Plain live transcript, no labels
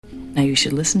Now you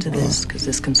should listen to this because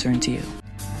this concerns you.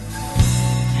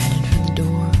 Headed for the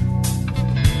door,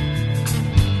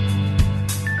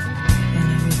 and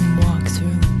I wouldn't walk through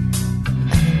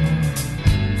anymore.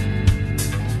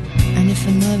 And if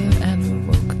I never ever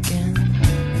woke again,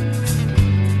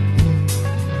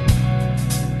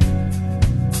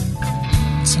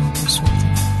 it's almost worth it.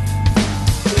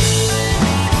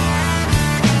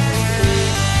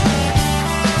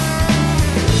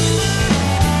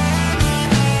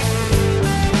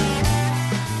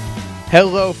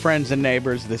 Hello, friends and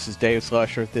neighbors. This is Dave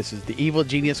Slusher. This is the Evil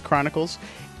Genius Chronicles.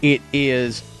 It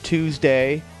is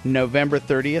Tuesday, November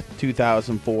 30th,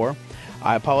 2004.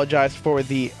 I apologize for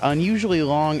the unusually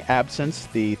long absence.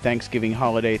 The Thanksgiving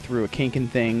holiday threw a kink in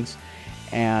things.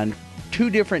 And 2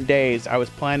 different days I was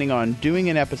planning on doing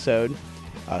an episode.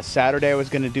 Saturday I was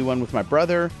going to do one with my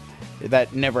brother.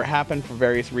 That never happened for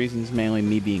various reasons, mainly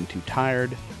me being too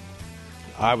tired.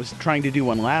 I was trying to do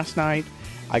one last night.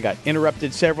 I got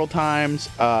interrupted several times,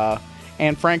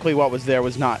 and frankly, what was there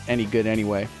was not any good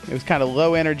anyway. It was kind of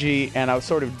low energy, and I was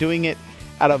sort of doing it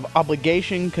out of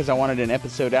obligation because I wanted an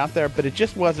episode out there, but it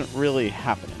just wasn't really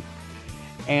happening.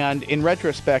 And in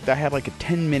retrospect, I had like a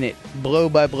 10-minute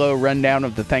blow-by-blow rundown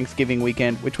of the Thanksgiving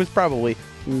weekend, which was probably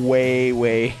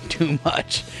way too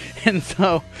much, and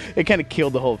so it kind of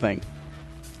killed the whole thing.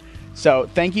 So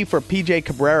thank you for PJ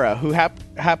Cabrera, who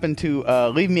happened to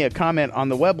leave me a comment on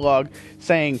the weblog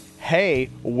saying, hey,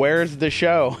 where's the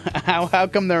show? How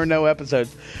come there are no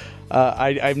episodes?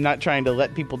 I'm not trying to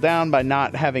let people down by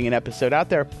not having an episode out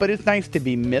there, but it's nice to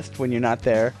be missed when you're not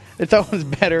there. It's always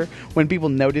better when people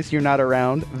notice you're not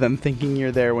around than thinking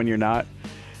you're there when you're not.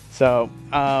 So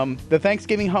the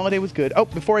Thanksgiving holiday was good. Oh,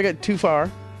 before I get too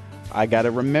far, I got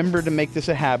to remember to make this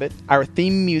a habit. Our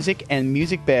theme music and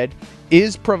music bed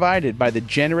is provided by the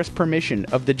generous permission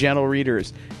of the Gentle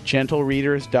Readers,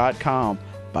 gentlereaders.com.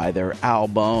 Buy their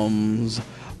albums.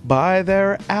 Buy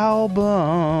their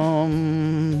albums.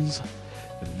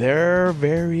 They're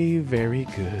very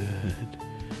good.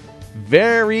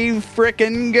 Very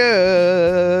frickin'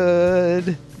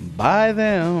 good. Buy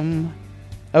them.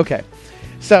 Okay,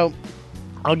 so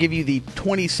I'll give you the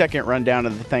 20-second rundown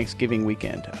of the Thanksgiving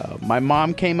weekend. My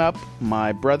mom came up,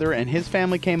 my brother and his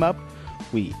family came up.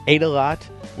 We ate a lot,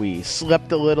 we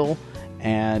slept a little,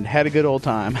 and had a good old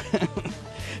time.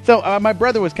 So my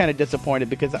brother was kind of disappointed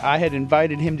because I had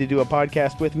invited him to do a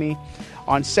podcast with me.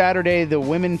 On Saturday, the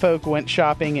women folk went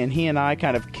shopping, and he and I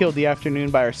kind of killed the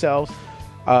afternoon by ourselves,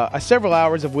 several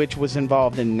hours of which was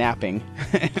involved in napping.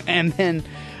 And then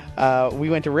we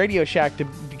went to Radio Shack to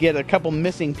get a couple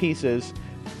missing pieces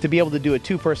to be able to do a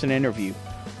 2-person interview.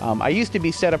 I used to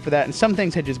be set up for that, and some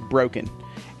things had just broken.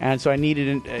 And so I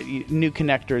needed new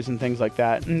connectors and things like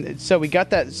that. And so we got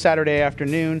that Saturday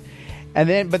afternoon.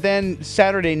 But then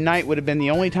Saturday night would have been the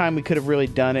only time we could have really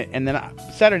done it. And then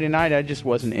Saturday night, I just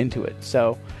wasn't into it.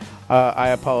 So I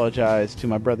apologize to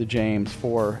my brother James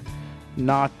for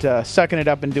not sucking it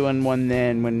up and doing one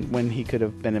then when he could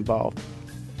have been involved.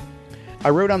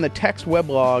 I wrote on the text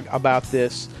weblog about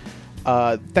this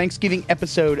Thanksgiving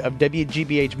episode of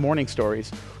WGBH Morning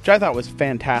Stories, which I thought was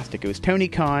fantastic. It was Tony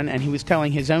Khan, and he was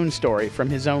telling his own story from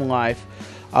his own life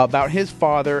about his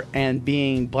father and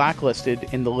being blacklisted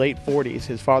in the late 40s.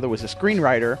 His father was a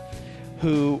screenwriter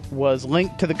who was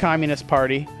linked to the Communist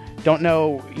Party. Don't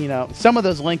know, some of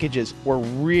those linkages were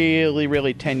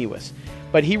really tenuous.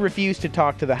 But he refused to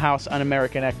talk to the House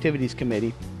Un-American Activities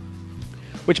Committee,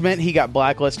 which meant he got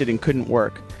blacklisted and couldn't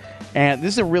work. And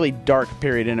this is a really dark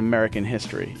period in American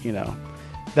history,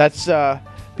 That's,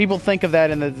 people think of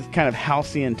that in the kind of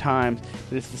halcyon times,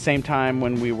 but it's the same time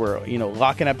when we were,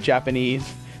 locking up Japanese.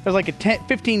 There was like a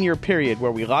 15-year period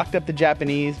where we locked up the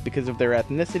Japanese because of their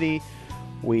ethnicity.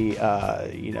 We,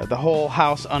 the whole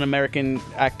House Un-American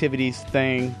Activities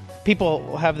thing.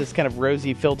 People have this kind of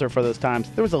rosy filter for those times.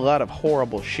 There was a lot of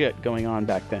horrible shit going on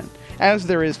back then, as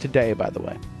there is today, by the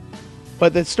way.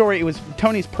 But the story, it was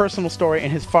Tony's personal story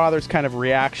and his father's kind of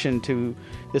reaction to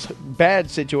this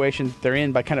bad situation they're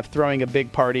in by kind of throwing a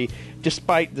big party,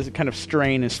 despite the kind of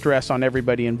strain and stress on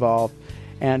everybody involved.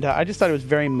 And I just thought it was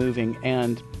very moving,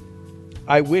 and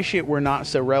I wish it were not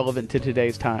so relevant to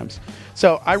today's times.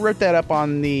 So I wrote that up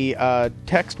on the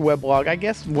text weblog, I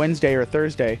guess Wednesday or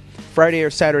Thursday. Friday or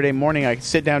Saturday morning, I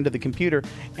sit down to the computer,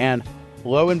 and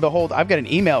lo and behold, I've got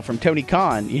an email from Tony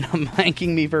Khan,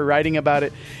 thanking me for writing about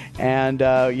it and,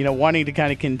 wanting to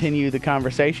kind of continue the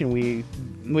conversation. We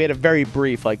had a very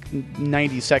brief,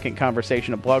 90-second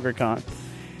conversation at BloggerCon.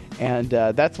 And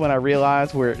that's when I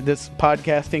realized where this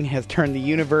podcasting has turned the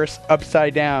universe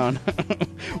upside down.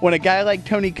 When a guy like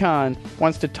Tony Khan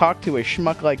wants to talk to a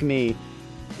schmuck like me,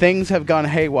 things have gone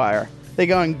haywire. They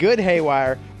go in good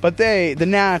haywire, but the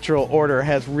natural order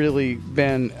has really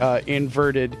been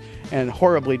inverted and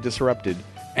horribly disrupted.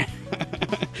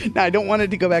 Now, I don't want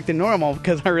it to go back to normal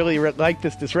because I really like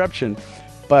this disruption.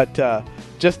 But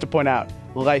just to point out,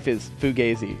 life is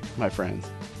fugazi, my friends.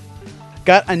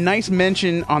 Got a nice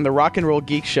mention on the Rock and Roll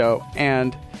Geek Show.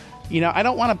 And, I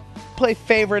don't want to play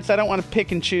favorites. I don't want to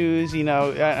pick and choose. I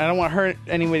don't want to hurt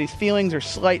anybody's feelings or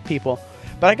slight people.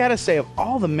 But I got to say, of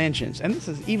all the mentions, and this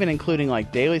is even including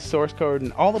like Daily Source Code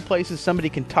and all the places somebody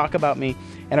can talk about me,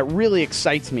 and it really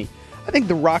excites me, I think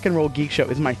the Rock and Roll Geek Show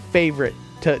is my favorite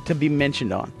to be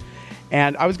mentioned on.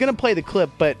 And I was going to play the clip,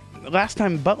 but last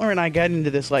time Butler and I got into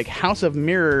this like House of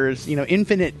Mirrors,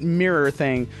 infinite mirror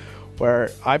thing, where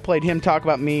I played him talk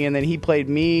about me, and then he played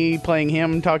me playing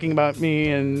him talking about me,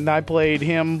 and I played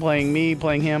him playing me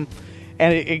playing him,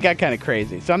 and it got kind of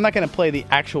crazy. So I'm not going to play the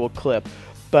actual clip,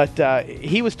 but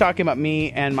he was talking about me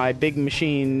and my Big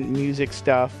Machine music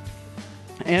stuff,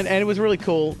 and it was really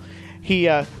cool. He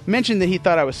mentioned that he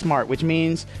thought I was smart, which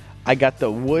means I got the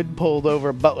wood pulled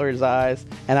over Butler's eyes,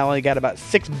 and I only got about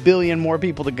 6 billion more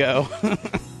people to go.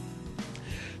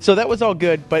 So that was all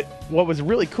good, but what was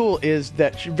really cool is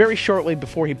that very shortly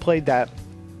before he played that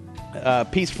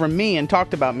piece from me and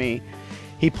talked about me,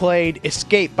 he played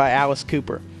Escape by Alice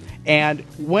Cooper. And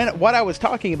what I was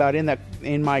talking about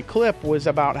in my clip was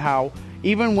about how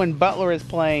even when Butler is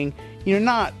playing,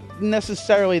 not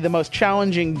necessarily the most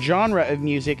challenging genre of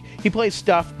music, he plays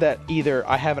stuff that either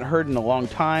I haven't heard in a long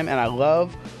time and I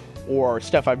love, or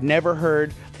stuff I've never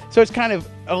heard. So it's kind of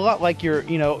a lot like your,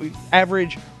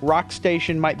 average rock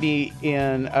station might be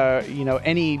in,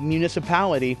 any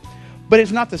municipality, but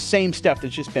it's not the same stuff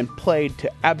that's just been played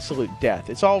to absolute death.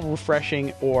 It's all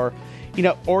refreshing, or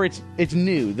it's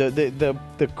new.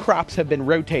 The crops have been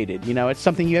rotated. It's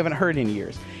something you haven't heard in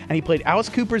years. And he played Alice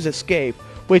Cooper's Escape,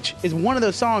 which is one of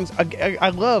those songs. I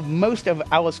love most of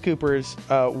Alice Cooper's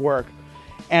work,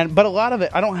 but a lot of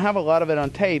it, I don't have a lot of it on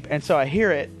tape, and so I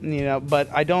hear it, but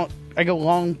I don't. I go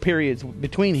long periods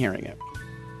between hearing it.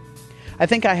 I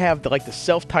think I have the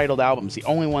self-titled albums, the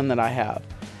only one that I have.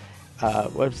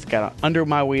 It's got Under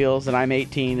My Wheels and I'm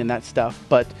 18 and that stuff.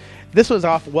 But this was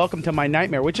off Welcome to My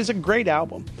Nightmare, which is a great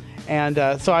album. And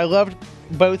so I loved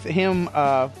both him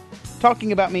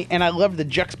talking about me, and I loved the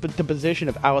juxtaposition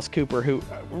of Alice Cooper, who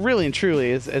really and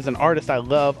truly is an artist I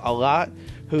love a lot,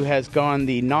 who has gone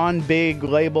the non-big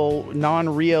label,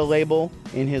 non-RIA label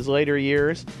in his later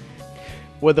years.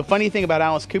 Well, the funny thing about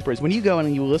Alice Cooper is when you go in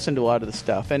and you listen to a lot of the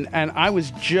stuff, and I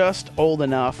was just old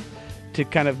enough to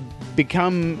kind of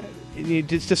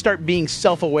to start being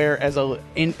self-aware as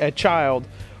a child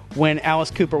when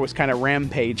Alice Cooper was kind of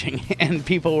rampaging and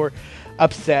people were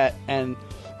upset. And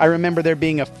I remember there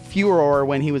being a furor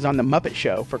when he was on The Muppet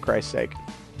Show, for Christ's sake.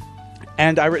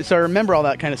 And so I remember all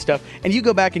that kind of stuff. And you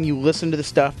go back and you listen to the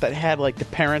stuff that had the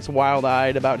parents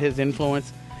wild-eyed about his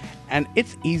influence, and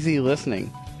it's easy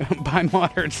listening. By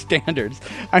modern standards.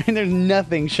 I mean, there's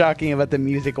nothing shocking about the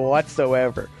music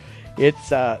whatsoever.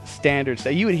 It's standard. So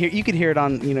you could hear it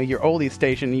on your oldie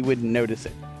station, and you wouldn't notice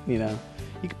it. You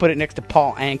could put it next to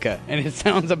Paul Anka, and it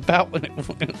sounds about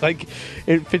like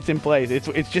it fits in place.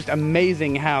 It's just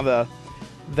amazing how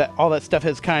all that stuff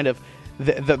has kind of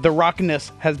the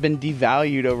rockness has been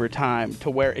devalued over time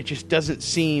to where it just doesn't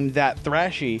seem that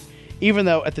thrashy, even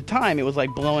though at the time it was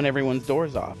like blowing everyone's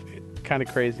doors off. Kind of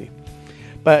crazy.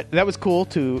 But that was cool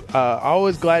too.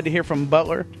 Always glad to hear from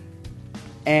Butler,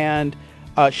 and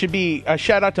should be a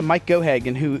shout out to Mike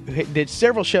Gohagan, who did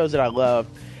several shows that I loved.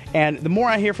 And the more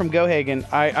I hear from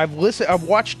Gohagan, I've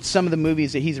watched some of the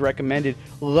movies that he's recommended,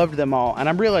 loved them all, and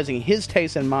I'm realizing his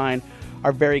tastes and mine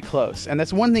are very close. And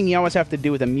that's one thing you always have to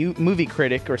do with a movie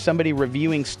critic or somebody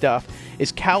reviewing stuff,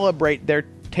 is calibrate their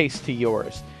taste to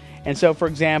yours. And so, for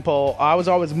example, I was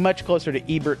always much closer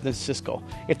to Ebert than Siskel.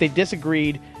 If they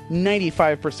disagreed,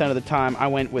 95% of the time I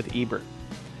went with Ebert.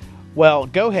 Well,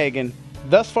 Gohagan,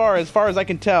 thus far, as I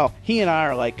can tell, he and I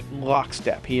are like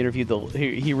lockstep. He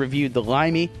reviewed The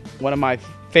Limey, one of my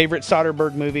favorite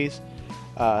Soderbergh movies.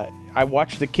 I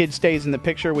watched The Kid Stays in the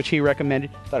Picture, which he recommended.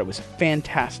 Thought it was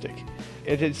fantastic.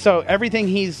 So everything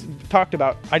he's talked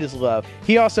about, I just love.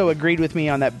 He also agreed with me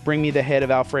on that Bring Me the Head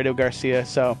of Alfredo Garcia.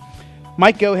 So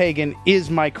Mike Gohagan is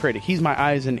my critic. He's my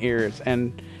eyes and ears.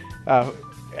 And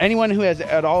anyone who has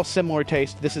at all similar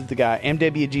taste, this is the guy,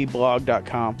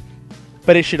 mwgblog.com.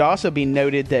 But it should also be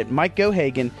noted that Mike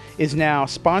Gohagan is now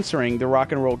sponsoring the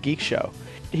Rock and Roll Geek Show.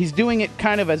 He's doing it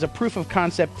kind of as a proof of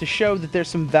concept to show that there's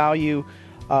some value,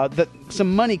 that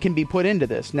some money can be put into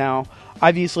this. Now,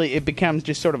 obviously, it becomes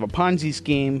just sort of a Ponzi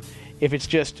scheme if it's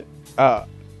just,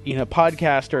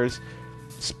 podcasters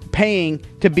paying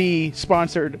to be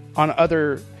sponsored on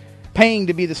paying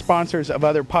to be the sponsors of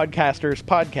other podcasters'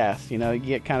 podcasts. You know, you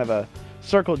get kind of a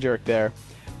circle jerk there.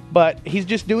 But he's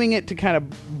just doing it to kind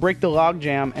of break the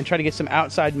logjam and try to get some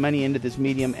outside money into this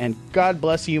medium. And God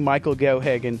bless you, Michael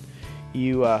Gohagen.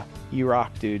 You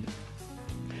rock, dude.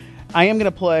 I am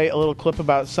going to play a little clip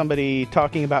about somebody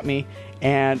talking about me.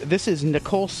 And this is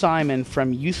Nicole Simon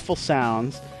from Useful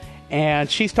Sounds.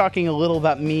 And she's talking a little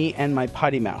about me and my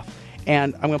potty mouth.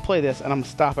 And I'm going to play this, and I'm going to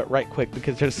stop it right quick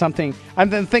because there's something... I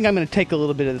think I'm going to take a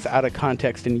little bit of this out of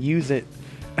context and use it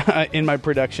in my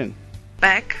production.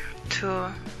 Back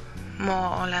to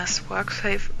more or less work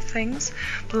things.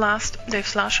 The last Dave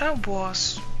Slasher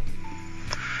was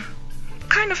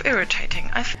kind of irritating.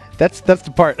 That's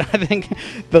the part. I think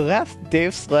the last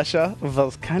Dave Slasher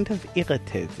was kind of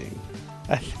irritating.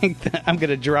 I think that I'm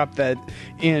going to drop that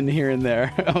in here and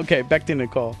there. Okay, back to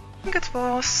Nicole. I think it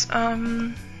was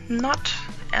not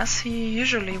as he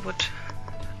usually would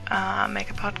make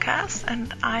a podcast,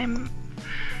 and I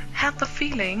had the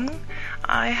feeling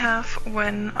I have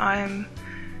when I'm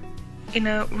in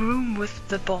a room with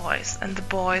the boys, and the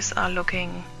boys are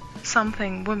looking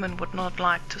something women would not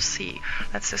like to see.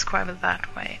 Let's describe it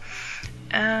that way.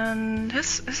 And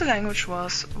his language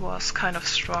was kind of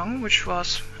strong, which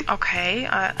was okay.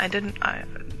 I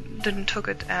didn't took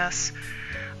it as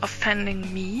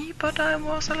offending me, but I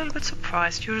was a little bit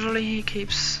surprised. Usually he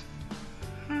keeps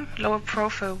lower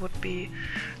profile would be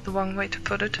the one way to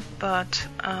put it, but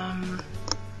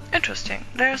interesting.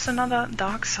 There's another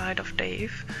dark side of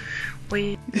Dave.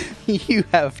 You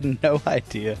have no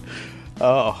idea.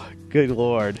 Oh, good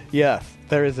Lord. Yes,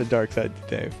 there is a dark side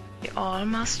to Dave. We all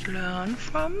must learn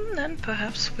from, and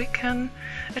perhaps we can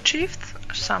achieve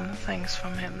some things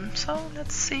from him. So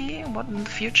let's see what in the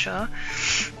future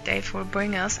Dave will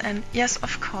bring us. And yes,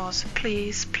 of course,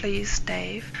 please,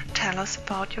 Dave, tell us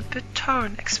about your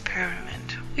BitTorrent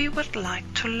experiment. We would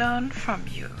like to learn from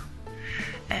you.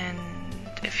 And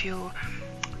if you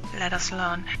let us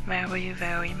learn very,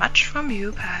 very much from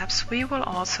you, perhaps we will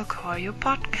also call you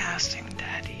Podcasting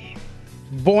Daddy.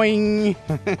 Boing!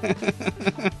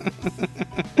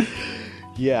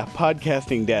 Yeah,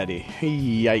 Podcasting Daddy.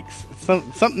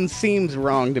 Yikes. Something seems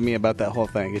wrong to me about that whole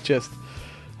thing. It just...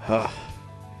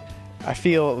 I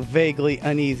feel vaguely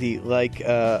uneasy, like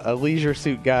a leisure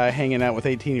suit guy hanging out with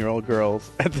 18-year-old girls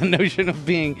at the notion of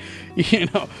being,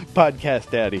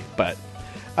 Podcast Daddy. But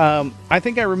I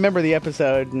think I remember the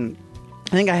episode, and I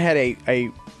think I had a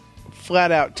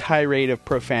flat-out tirade of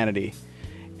profanity.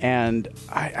 And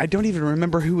I don't even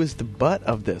remember who was the butt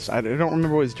of this. I don't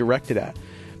remember what it was directed at.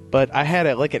 But I had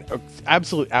an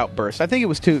absolute outburst. I think it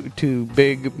was to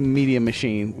Big Media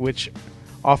Machine, which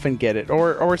often get it.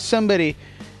 Or somebody...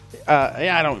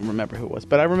 I don't remember who it was.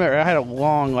 But I remember I had a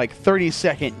long,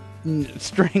 30-second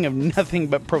string of nothing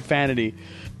but profanity.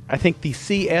 I think the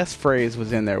CS phrase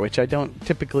was in there, which I don't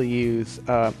typically use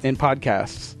in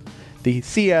podcasts. The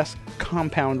CS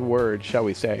compound word, shall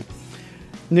we say.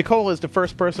 Nicole is the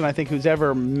first person I think who's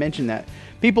ever mentioned that.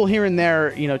 People here and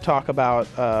there, talk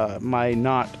about my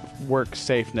not work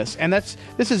safeness, and this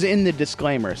is in the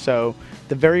disclaimer. So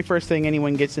the very first thing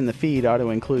anyone gets in the feed ought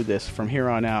to include this from here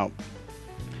on out.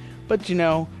 But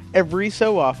every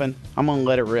so often I'm gonna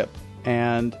let it rip,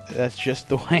 and that's just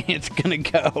the way it's gonna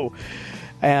go.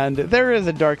 And there is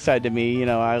a dark side to me.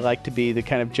 I like to be the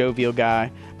kind of jovial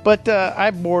guy, but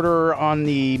I border on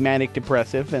the manic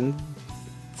depressive, and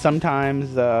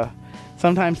sometimes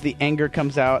the anger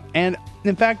comes out. And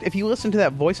in fact, if you listen to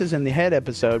that Voices in the Head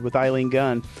episode with Eileen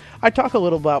Gunn, I talk a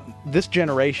little about this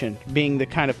generation being the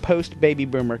kind of post-baby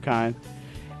boomer kind,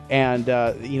 and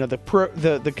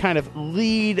the kind of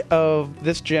lead of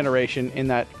this generation in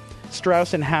that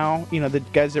Strauss and Howe, the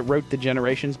guys that wrote the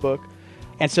Generations book.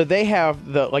 And so they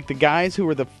have the guys who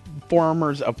were the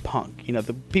formers of punk,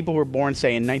 the people who were born,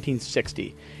 say, in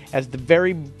 1960, as the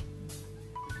very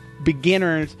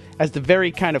beginners, as the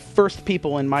very kind of first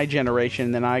people in my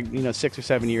generation, then I 6 or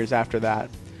 7 years after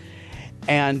that.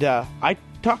 And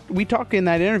we talked in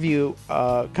that interview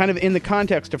kind of in the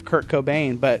context of Kurt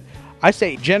Cobain, but I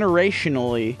say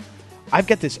generationally, I've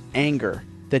got this anger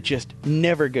that just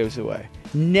never goes away.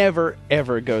 Never,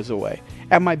 ever goes away.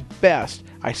 At my best,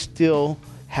 I still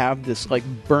have this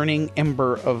burning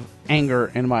ember of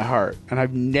anger in my heart, and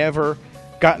I've never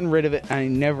gotten rid of it, and I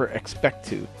never expect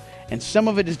to. And some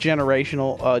of it is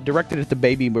generational, directed at the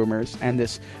baby boomers, and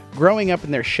this growing up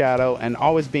in their shadow and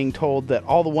always being told that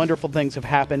all the wonderful things have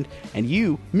happened, and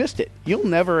you missed it. You'll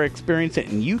never experience it,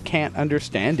 and you can't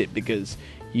understand it because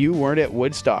you weren't at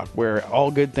Woodstock where all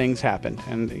good things happened.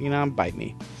 And, bite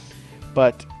me.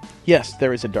 But Yes,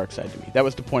 there is a dark side to me. That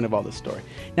was the point of all this story.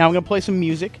 Now I'm going to play some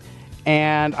music,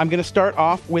 and I'm going to start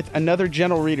off with another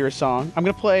Gentle Reader song. I'm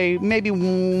going to play maybe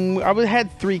I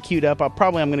had 3 queued up. I'm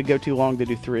going to go too long to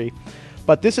do 3.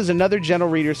 But this is another Gentle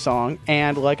Reader song,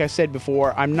 and like I said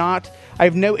before, I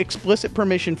have no explicit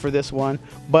permission for this one,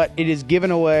 but it is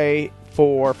given away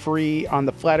for free on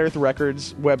the Flat Earth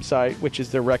Records website, which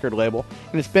is their record label,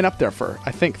 and it's been up there for,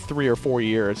 I think, 3 or 4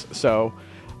 years, so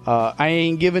I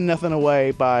ain't giving nothing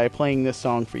away by playing this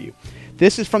song for you.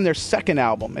 This is from their second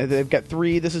album. They've got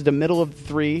 3. This is the middle of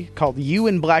 3, called You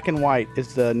in Black and White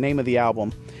is the name of the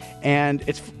album. And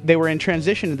they were in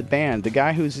transition to the band. The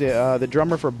guy who's the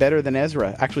drummer for Better Than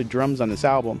Ezra actually drums on this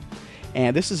album.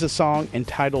 And this is a song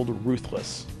entitled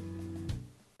Ruthless.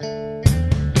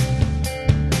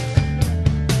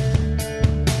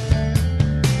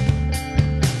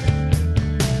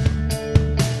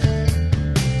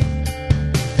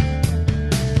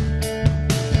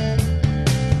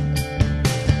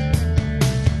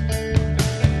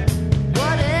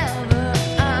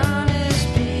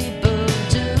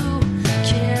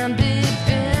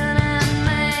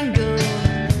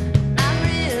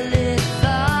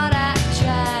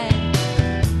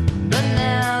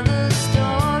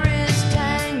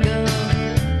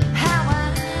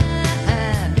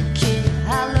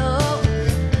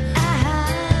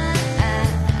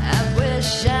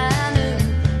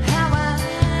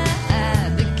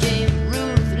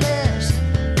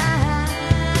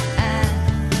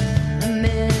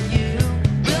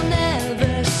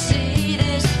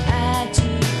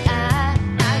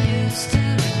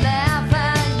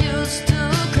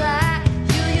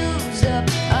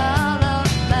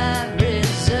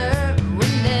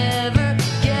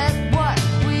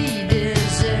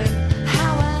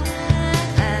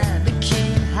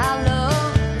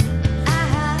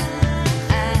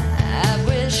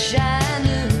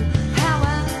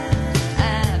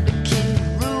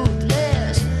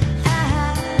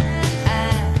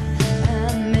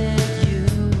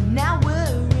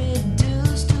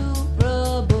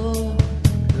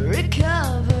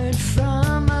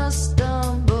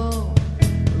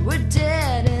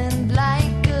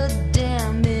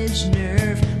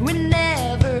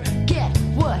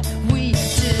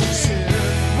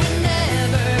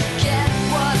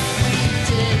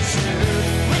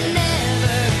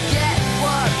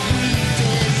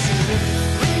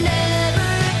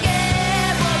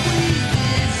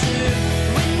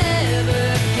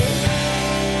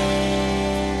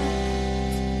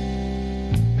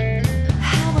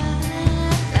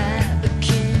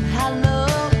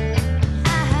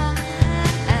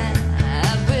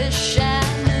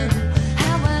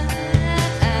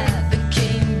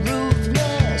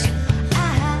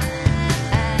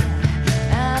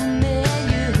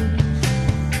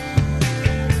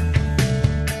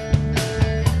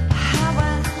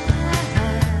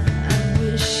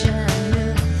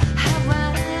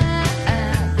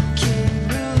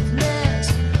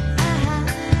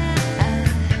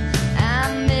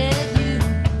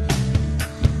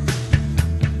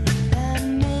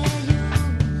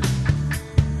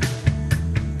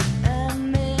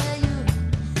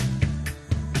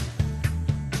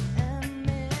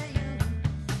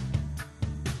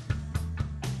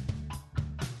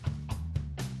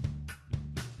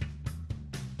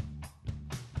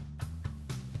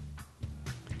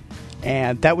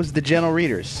 And that was the Gentle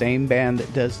Readers, same band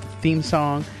that does the theme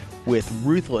song with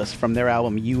Ruthless from their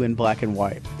album You in Black and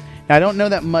White. Now, I don't know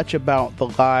that much about the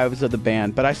lives of the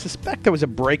band, but I suspect there was a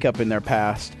breakup in their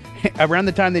past. Around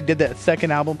the time they did that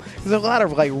second album, there's a lot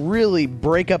of like really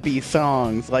breakup-y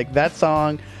songs. Like that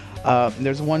song,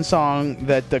 there's one song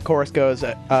that the chorus goes,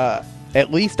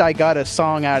 at least I got a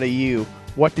song out of you.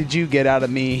 What did you get out of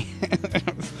me?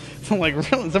 Some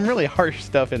really harsh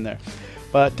stuff in there.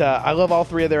 But I love all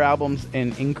 3 of their albums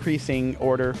in increasing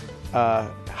order.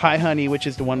 Hi Honey, which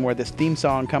is the one where this theme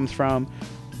song comes from.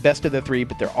 Best of the 3,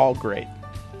 but they're all great.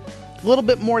 A little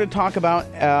bit more to talk about.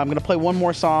 I'm going to play one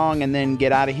more song and then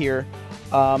get out of here.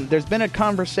 There's been a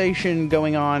conversation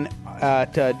going on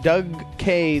at Doug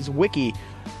Kay's wiki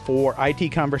for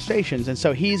IT Conversations. And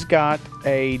so he's got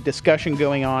a discussion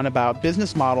going on about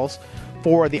business models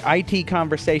for the IT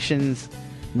Conversations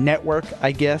network,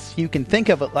 I guess. You can think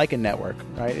of it like a network,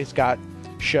 right? It's got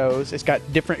shows. It's got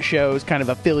different shows kind of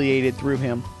affiliated through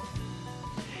him.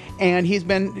 And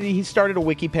he started a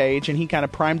wiki page, and he kind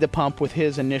of primed the pump with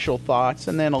his initial thoughts,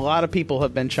 and then a lot of people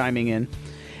have been chiming in.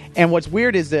 And what's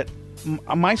weird is that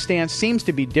my stance seems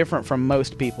to be different from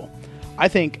most people. I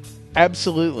think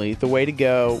absolutely the way to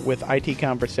go with IT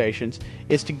Conversations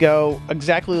is to go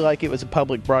exactly like it was a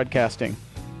public broadcasting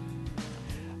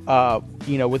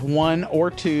with 1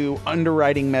 or 2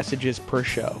 underwriting messages per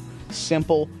show.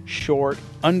 Simple, short,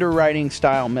 underwriting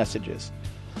style messages.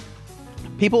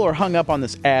 People are hung up on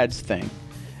this ads thing.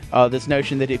 This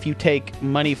notion that if you take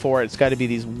money for it, it's got to be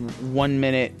these 1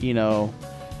 minute,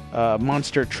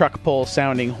 monster truck pull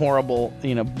sounding horrible,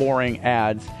 boring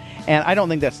ads. And I don't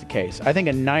think that's the case. I think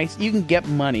you can get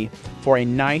money for a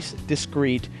nice,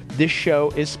 discreet, this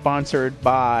show is sponsored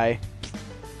by,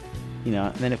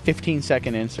 and then a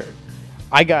 15-second insert.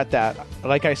 I got that.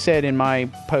 Like I said in my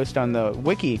post on the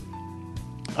wiki,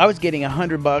 I was getting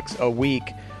 $100 a week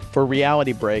for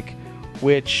Reality Break,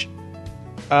 which,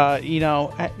 had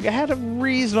a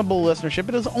reasonable listenership.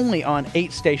 It was only on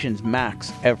 8 stations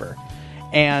max ever.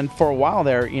 And for a while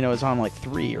there, it was on like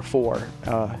 3 or 4.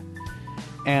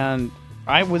 And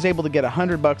I was able to get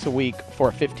 $100 a week for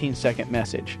a 15-second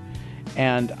message.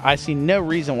 And I see no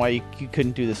reason why you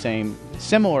couldn't do the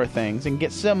similar things and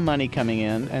get some money coming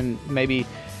in. And maybe,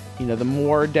 the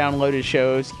more downloaded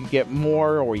shows, you get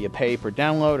more, or you pay per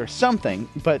download or something.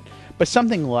 But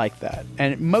something like that.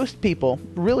 And most people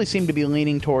really seem to be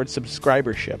leaning towards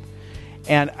subscribership.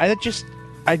 And I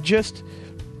just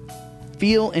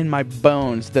feel in my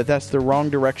bones that that's the wrong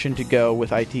direction to go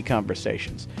with IT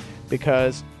conversations.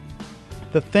 Because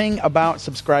the thing about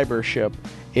subscribership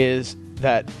is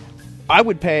that I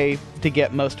would pay to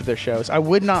get most of their shows. I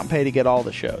would not pay to get all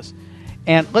the shows.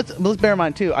 And let's bear in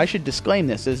mind, too, I should disclaim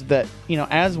this, is that,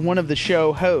 as one of the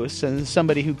show hosts and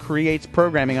somebody who creates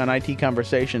programming on IT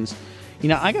conversations,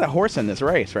 I got a horse in this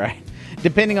race, right?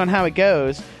 Depending on how it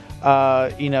goes,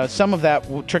 some of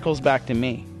that trickles back to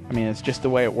me. I mean, it's just the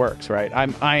way it works, right?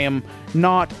 I am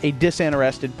not a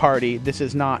disinterested party. This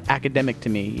is not academic to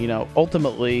me.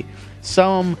 Ultimately,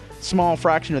 some small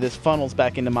fraction of this funnels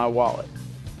back into my wallet.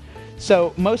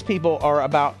 So most people are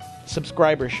about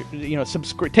subscribers,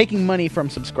 taking money from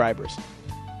subscribers.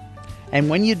 And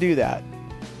when you do that,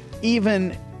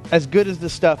 even as good as the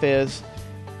stuff is,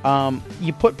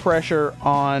 you put pressure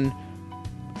on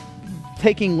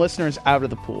taking listeners out of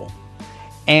the pool.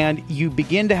 And you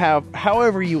begin to have,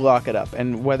 however you lock it up,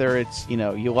 and whether it's,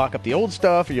 you lock up the old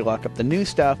stuff or you lock up the new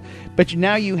stuff, but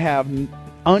now you have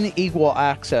unequal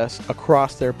access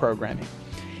across their programming.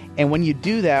 And when you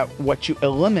do that, what you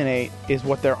eliminate is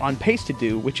what they're on pace to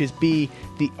do, which is be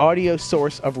the audio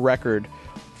source of record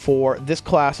for this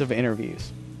class of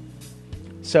interviews.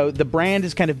 So the brand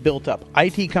is kind of built up.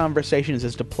 IT Conversations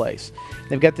is the place.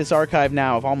 They've got this archive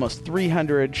now of almost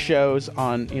 300 shows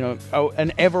on,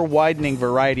 an ever-widening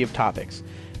variety of topics.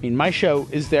 I mean, my show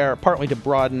is there partly to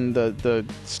broaden the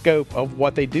scope of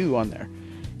what they do on there.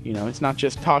 It's not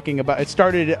just talking about... It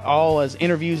started all as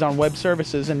interviews on web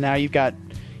services, and now you've got,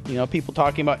 people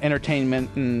talking about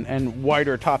entertainment and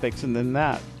wider topics than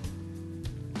that.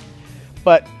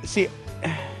 But, see...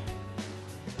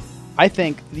 I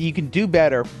think you can do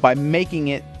better by making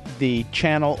it the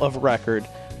channel of record,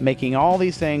 making all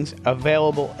these things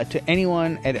available to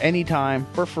anyone at any time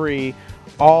for free,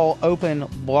 all open,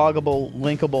 bloggable,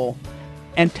 linkable,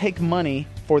 and take money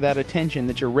for that attention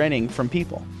that you're renting from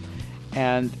people.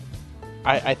 And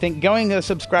I think going the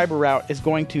subscriber route is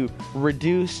going to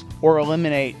reduce or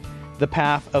eliminate the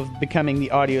path of becoming the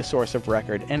audio source of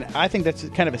record. And I think that's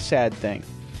kind of a sad thing.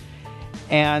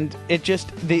 And it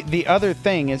just, the other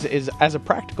thing is as a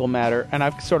practical matter, and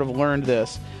I've sort of learned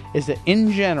this, is that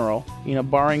in general,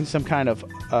 barring some kind of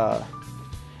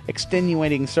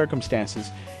extenuating circumstances,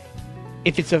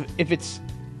 if it's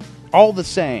all the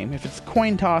same, if it's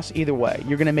coin toss either way,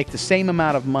 you're going to make the same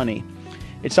amount of money.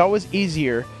 It's always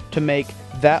easier to make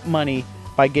that money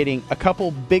by getting a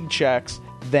couple big checks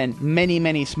than many,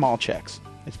 many small checks.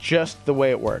 It's just the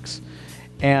way it works.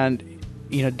 And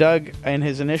Doug, in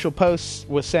his initial posts,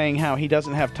 was saying how he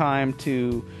doesn't have time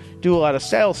to do a lot of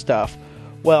sales stuff.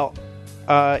 Well,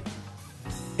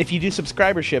 if you do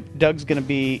subscribership, Doug's going to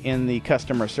be in the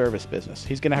customer service business.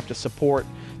 He's going to have to support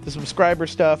the subscriber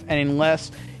stuff, and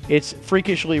unless it's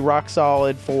freakishly rock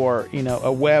solid for,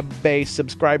 a web-based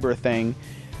subscriber thing,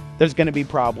 there's going to be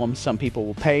problems. Some people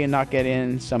will pay and not get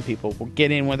in. Some people will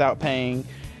get in without paying.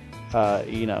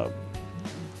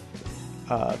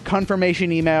 Confirmation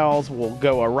emails will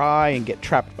go awry and get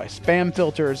trapped by spam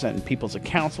filters, and people's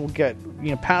accounts will get,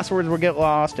 passwords will get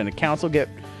lost, and accounts will get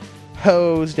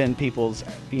hosed, and people's,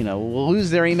 will lose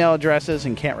their email addresses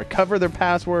and can't recover their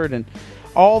password, and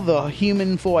all the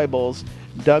human foibles.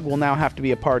 Doug will now have to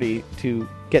be a party to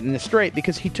getting this straight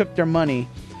because he took their money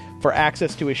for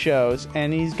access to his shows,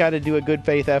 and he's got to do a good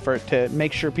faith effort to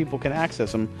make sure people can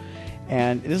access them.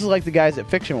 And this is like the guys at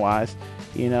Fiction Wise.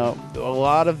 A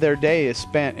lot of their day is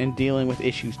spent in dealing with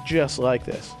issues just like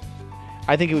this.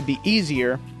 I think it would be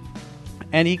easier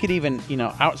And he could even,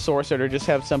 outsource it or just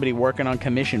have somebody working on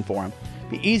commission for him.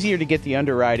 Be easier to get the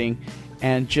underwriting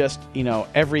and just,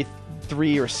 every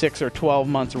 3 or 6 or 12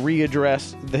 months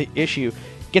readdress the issue.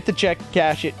 Get the check,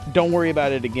 cash it, don't worry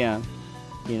about it again.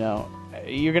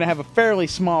 You're going to have a fairly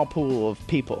small pool of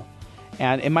people.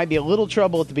 And it might be a little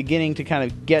trouble at the beginning to kind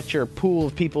of get your pool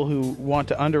of people who want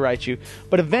to underwrite you.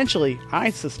 But eventually, I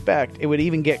suspect it would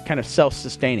even get kind of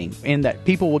self-sustaining in that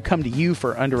people would come to you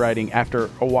for underwriting after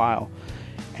a while.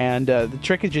 And the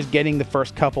trick is just getting the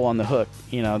first couple on the hook.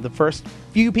 The first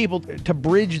few people to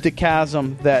bridge the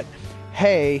chasm that,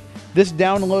 hey, this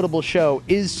downloadable show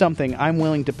is something I'm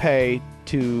willing to pay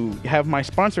to have my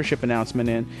sponsorship announcement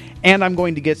in, and I'm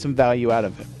going to get some value out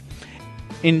of it.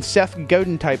 In Seth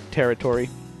Godin type territory,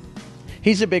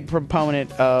 he's a big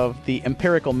proponent of the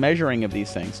empirical measuring of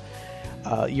these things.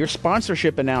 Your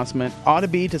sponsorship announcement ought to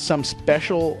be to some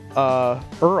special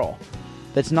URL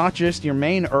that's not just your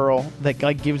main URL that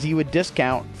gives you a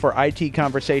discount for IT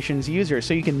Conversations users,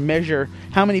 so you can measure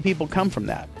how many people come from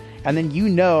that. And then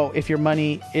if your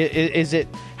money is it,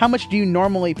 how much do you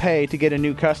normally pay to get a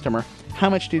new customer? How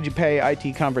much did you pay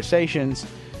IT Conversations?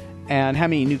 And how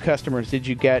many new customers did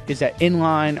you get? Is that in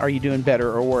line? Are you doing better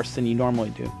or worse than you normally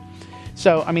do?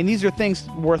 So, these are things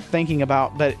worth thinking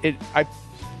about. But I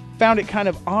found it kind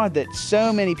of odd that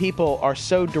so many people are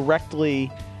so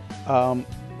directly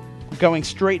going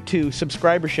straight to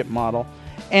subscribership model.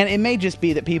 And it may just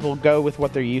be that people go with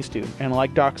what they're used to. And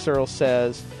like Doc Searle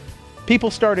says, people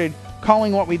started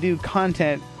calling what we do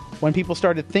content when people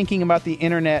started thinking about the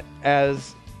internet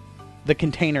as the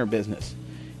container business.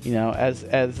 As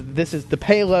this is the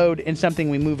payload and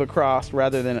something we move across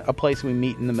rather than a place we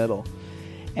meet in the middle.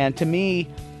 And to me,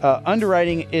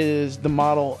 underwriting is the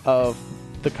model of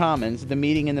the commons, the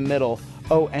meeting in the middle.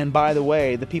 Oh, and by the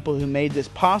way, the people who made this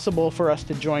possible for us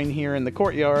to join here in the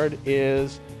courtyard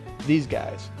is these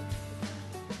guys.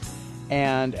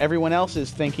 And everyone else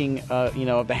is thinking,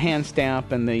 of the hand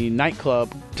stamp and the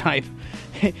nightclub type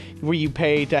where you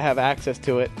pay to have access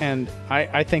to it. And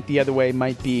I think the other way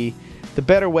might be the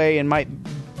better way and might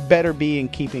better be in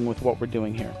keeping with what we're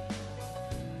doing here.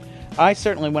 I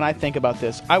certainly, when I think about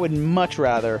this, I would much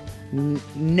rather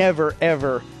never,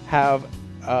 ever have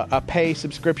a pay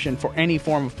subscription for any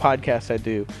form of podcast I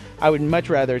do. I would much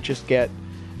rather just get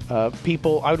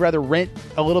people. I would rather rent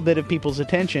a little bit of people's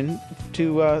attention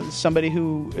to somebody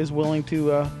who is willing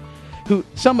to,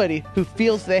 somebody who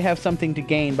feels they have something to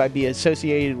gain by being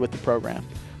associated with the program.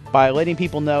 By letting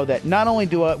people know that not only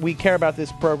do we care about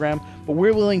this program, but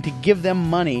we're willing to give them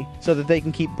money so that they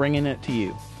can keep bringing it to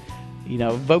you.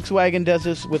 Volkswagen does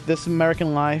this with This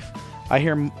American Life.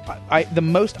 The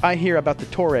most I hear about the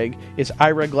Touareg is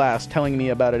Ira Glass telling me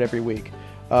about it every week.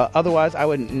 Otherwise, I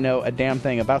wouldn't know a damn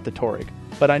thing about the Touareg.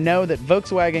 But I know that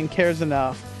Volkswagen cares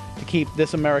enough to keep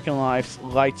This American Life's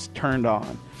lights turned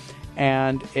on.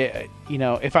 And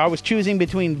if I was choosing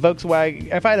between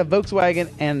Volkswagen, if I had a Volkswagen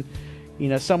and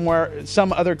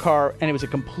some other car, and it was a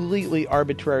completely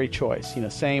arbitrary choice,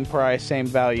 same price, same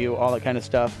value, all that kind of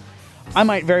stuff, I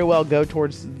might very well go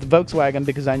towards the Volkswagen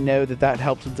because I know that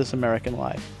helps with This American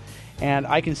Life. And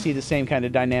I can see the same kind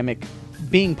of dynamic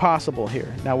being possible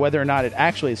here. Now, whether or not it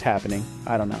actually is happening,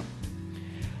 I don't know.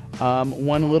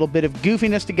 One little bit of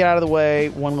goofiness to get out of the way,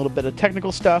 one little bit of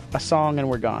technical stuff, a song, and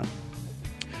we're gone.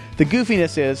 The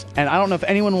goofiness is, and I don't know if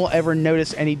anyone will ever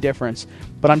notice any difference,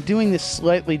 but I'm doing this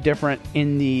slightly different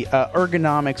in the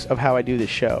ergonomics of how I do this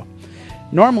show.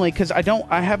 Normally, because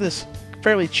I have this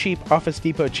fairly cheap Office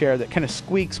Depot chair that kind of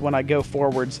squeaks when I go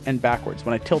forwards and backwards,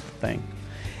 when I tilt the thing.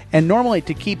 And normally,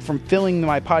 to keep from filling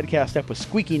my podcast up with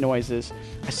squeaky noises,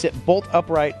 I sit bolt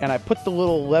upright and I put the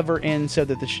little lever in so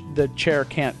that the chair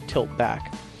can't tilt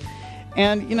back.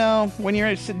 And, when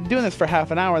you're doing this for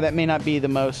half an hour, that may not be the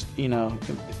most,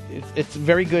 it's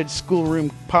very good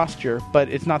schoolroom posture, but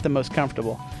it's not the most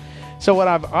comfortable. So what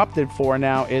I've opted for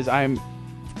now is I'm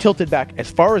tilted back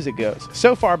as far as it goes.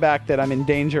 So far back that I'm in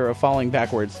danger of falling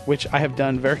backwards, which I have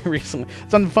done very recently. I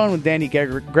was on the phone with Danny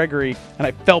Gregory, and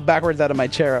I fell backwards out of my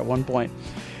chair at one point.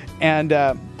 And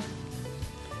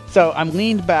so I'm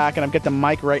leaned back, and I've got the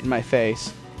mic right in my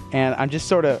face, and I'm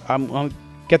just I'm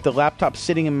get the laptop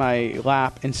sitting in my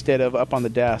lap instead of up on the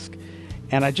desk.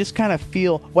 And I just kind of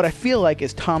what I feel like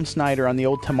is Tom Snyder on the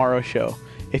old Tomorrow Show.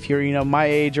 If you're, my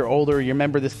age or older, you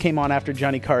remember this came on after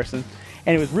Johnny Carson.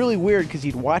 And it was really weird because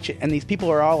you'd watch it and these people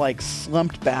are all like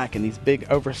slumped back in these big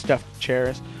overstuffed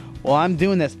chairs. Well, I'm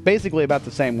doing this basically about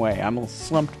the same way. I'm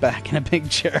slumped back in a big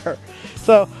chair.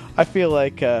 So I feel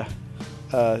like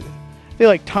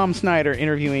Tom Snyder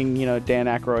interviewing, Dan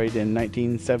Aykroyd in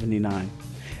 1979.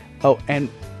 Oh, and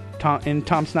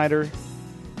Tom Snyder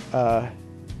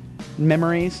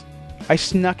memories. I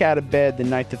snuck out of bed the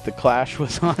night that The Clash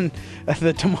was on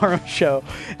the Tomorrow Show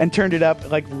and turned it up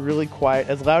like really quiet,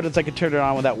 as loud as I could turn it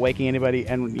on without waking anybody,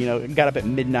 and got up at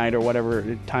midnight or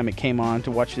whatever time it came on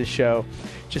to watch this show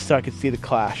just so I could see The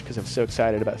Clash because I was so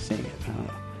excited about seeing it. I don't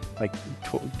know, like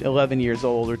 11 years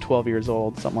old or 12 years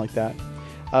old, something like that.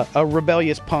 A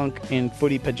rebellious punk in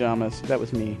footy pajamas. That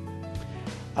was me.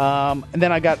 And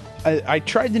then I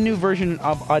tried the new version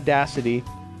of Audacity,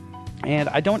 and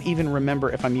I don't even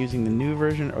remember if I'm using the new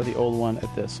version or the old one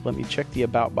at this. Let me check the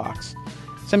About box.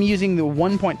 So I'm using the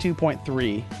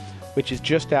 1.2.3, which is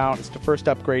just out. It's the first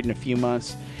upgrade in a few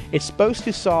months. It's supposed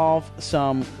to solve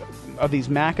some of these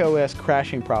Mac OS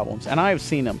crashing problems, and I have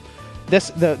seen them.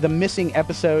 The missing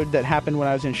episode that happened when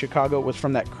I was in Chicago was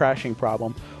from that crashing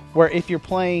problem, where if you're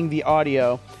playing the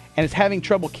audio and it's having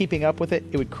trouble keeping up with it,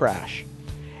 it would crash.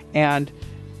 And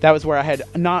that was where I had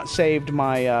not saved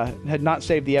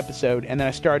the episode, and then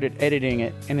I started editing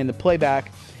it, and in the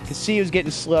playback, you could see it was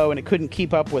getting slow, and it couldn't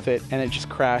keep up with it, and it just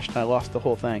crashed, and I lost the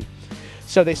whole thing.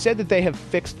 So they said that they have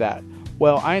fixed that.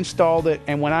 Well, I installed it,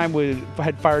 and when I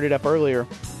had fired it up earlier,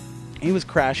 it was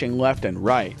crashing left and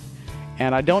right.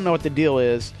 And I don't know what the deal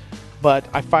is, but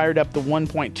I fired up the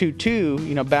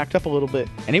 1.22, backed up a little bit,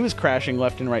 and it was crashing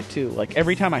left and right too. Like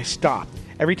every time I stopped,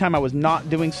 every time I was not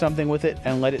doing something with it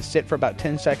and let it sit for about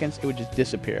 10 seconds, it would just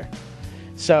disappear.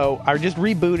 So I just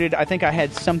rebooted. I think I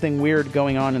had something weird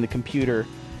going on in the computer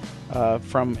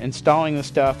from installing the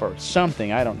stuff or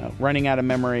something, I don't know, running out of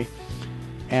memory.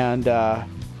 And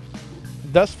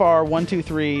thus far,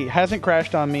 1.2.3 hasn't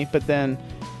crashed on me, but then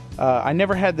I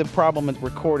never had the problem with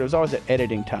record. It was always at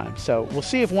editing time. So we'll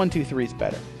see if 1.2.3 is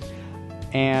better.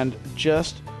 And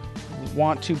just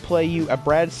want to play you a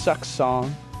Brad Sucks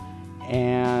song.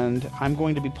 And I'm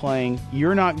going to be playing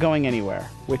You're Not Going Anywhere,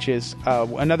 which is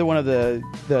another one of the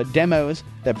demos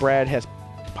that Brad has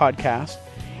podcast.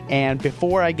 And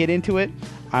before I get into it,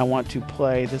 I want to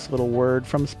play this little word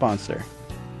from sponsor.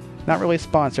 Not really a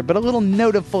sponsor, but a little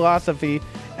note of philosophy,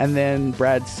 and then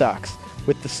Brad Sucks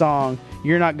with the song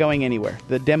You're Not Going Anywhere,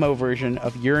 the demo version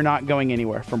of You're Not Going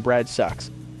Anywhere from Brad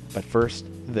Sucks. But first,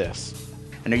 this.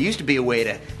 And there used to be a way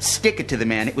to stick it to the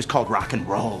man. It was called rock and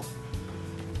roll.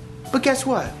 But guess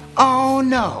what? Oh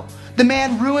no, the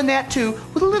man ruined that too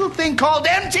with a little thing called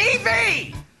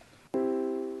MTV!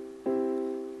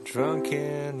 Drunk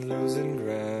and losing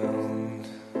ground,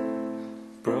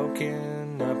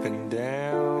 broken up and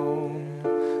down.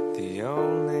 The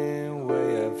only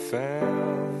way I've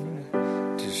found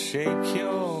to shake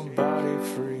your body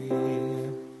free.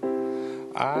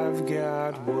 I've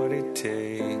got what it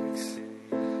takes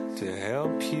to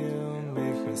help you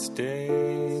make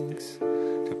mistakes,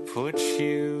 to put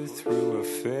you through a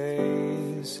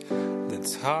phase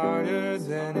that's harder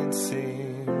than it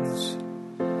seems.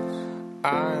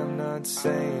 I'm not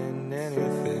saying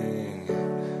anything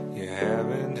you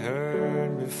haven't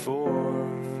heard before.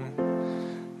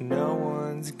 No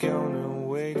one's gonna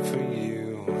wait for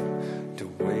you to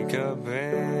wake up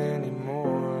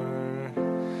anymore.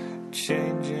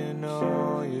 Changing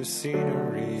all your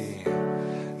scenery,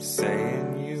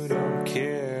 saying you don't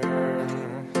care,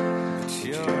 but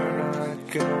you're not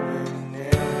going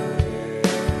anywhere.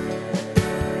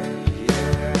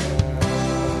 Yeah.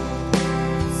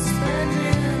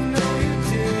 Spending all your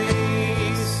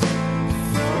days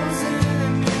frozen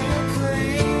in your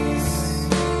place.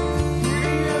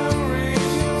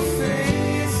 Rearrange your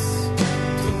face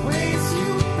the ways you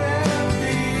better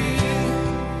be.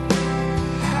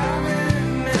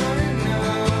 Haven't known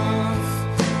enough.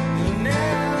 You'll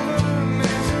never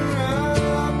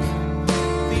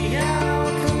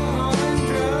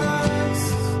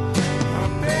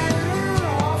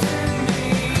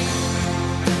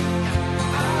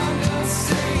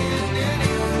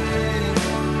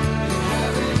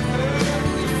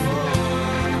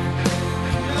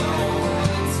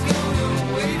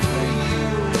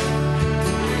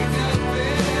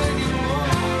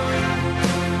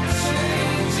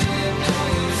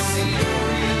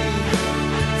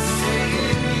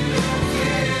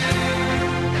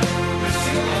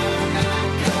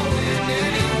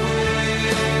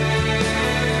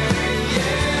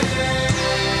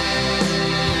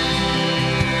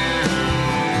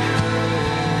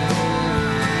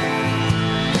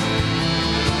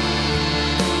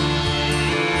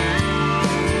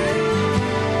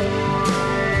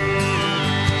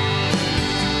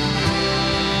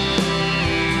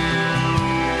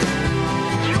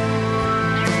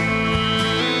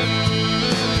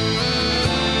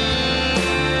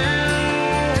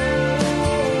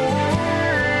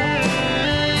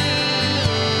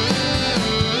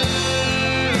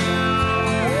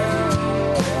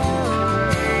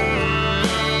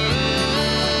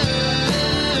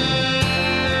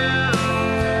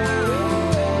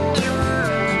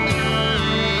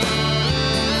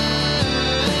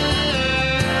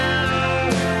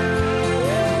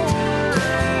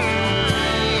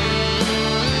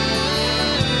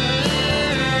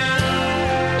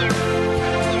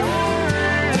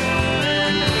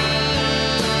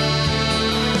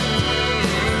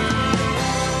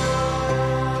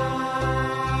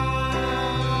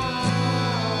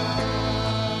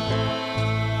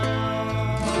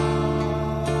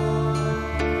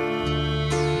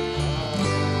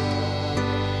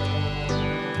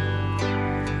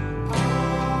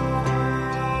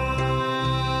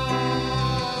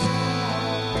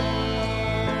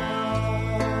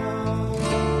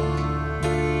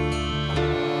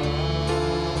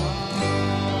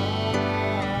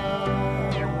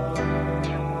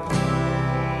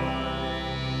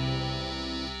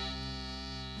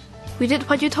We did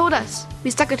what you told us. We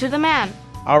stuck it to the man.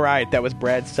 All right, that was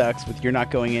Brad Sucks with You're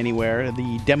Not Going Anywhere,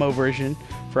 the demo version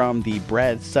from the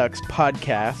Brad Sucks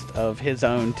podcast of his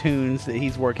own tunes that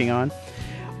he's working on.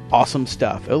 Awesome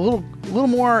stuff. A little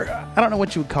more, I don't know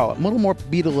what you would call it, a little more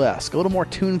Beatlesque, a little more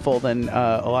tuneful than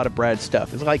a lot of Brad's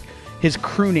stuff. It's like his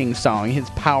crooning song,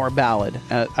 his power ballad.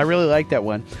 I really like that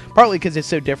one, partly because it's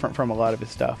so different from a lot of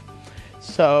his stuff.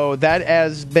 So that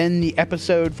has been the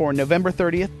episode for November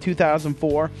 30th,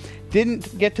 2004.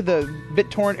 Didn't get to the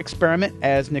BitTorrent experiment,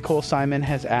 as Nicole Simon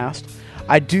has asked.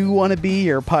 I do want to be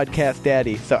your podcast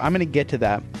daddy, so I'm going to get to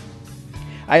that.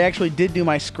 I actually did do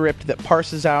my script that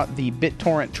parses out the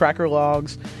BitTorrent tracker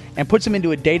logs and puts them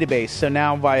into a database. So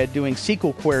now via doing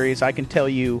SQL queries, I can tell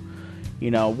you,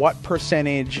 what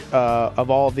percentage of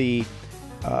all the,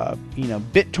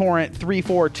 BitTorrent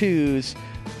 342s,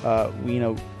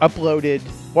 uploaded,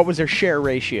 what was their share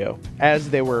ratio as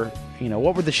they were,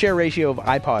 what were the share ratio of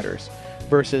iPodders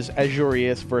versus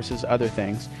Azurius versus other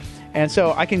things. And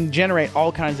so I can generate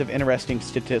all kinds of interesting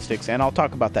statistics, and I'll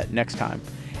talk about that next time.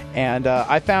 And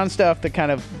I found stuff that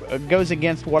kind of goes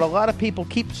against what a lot of people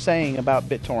keep saying about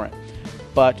BitTorrent.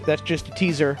 But that's just a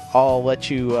teaser. I'll let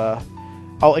you,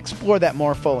 I'll explore that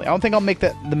more fully. I don't think I'll make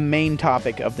that the main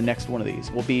topic of the next one of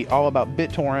these. Will be all about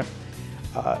BitTorrent,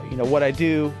 what I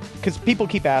do, because people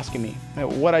keep asking me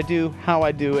what I do, how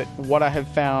I do it, what I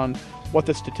have found, what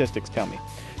the statistics tell me.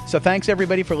 So thanks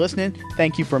everybody for listening.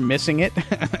 Thank you for missing it.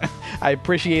 I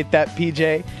appreciate that,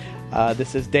 PJ.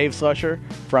 This is Dave Slusher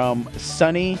from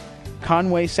sunny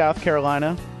Conway, South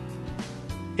Carolina.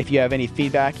 If you have any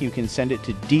feedback, you can send it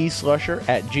to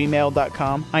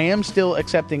dslusher@gmail.com. I am still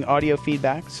accepting audio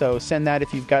feedback, so send that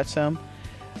if you've got some.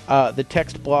 The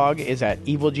text blog is at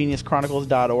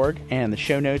evilgeniuschronicles.org, and the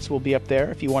show notes will be up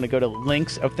there if you want to go to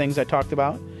links of things I talked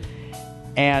about.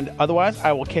 And otherwise,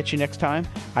 I will catch you next time.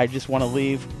 I just want to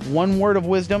leave one word of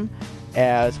wisdom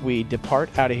as we depart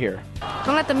out of here.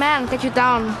 Don't let the man get you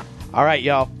down. All right,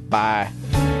 y'all. Bye.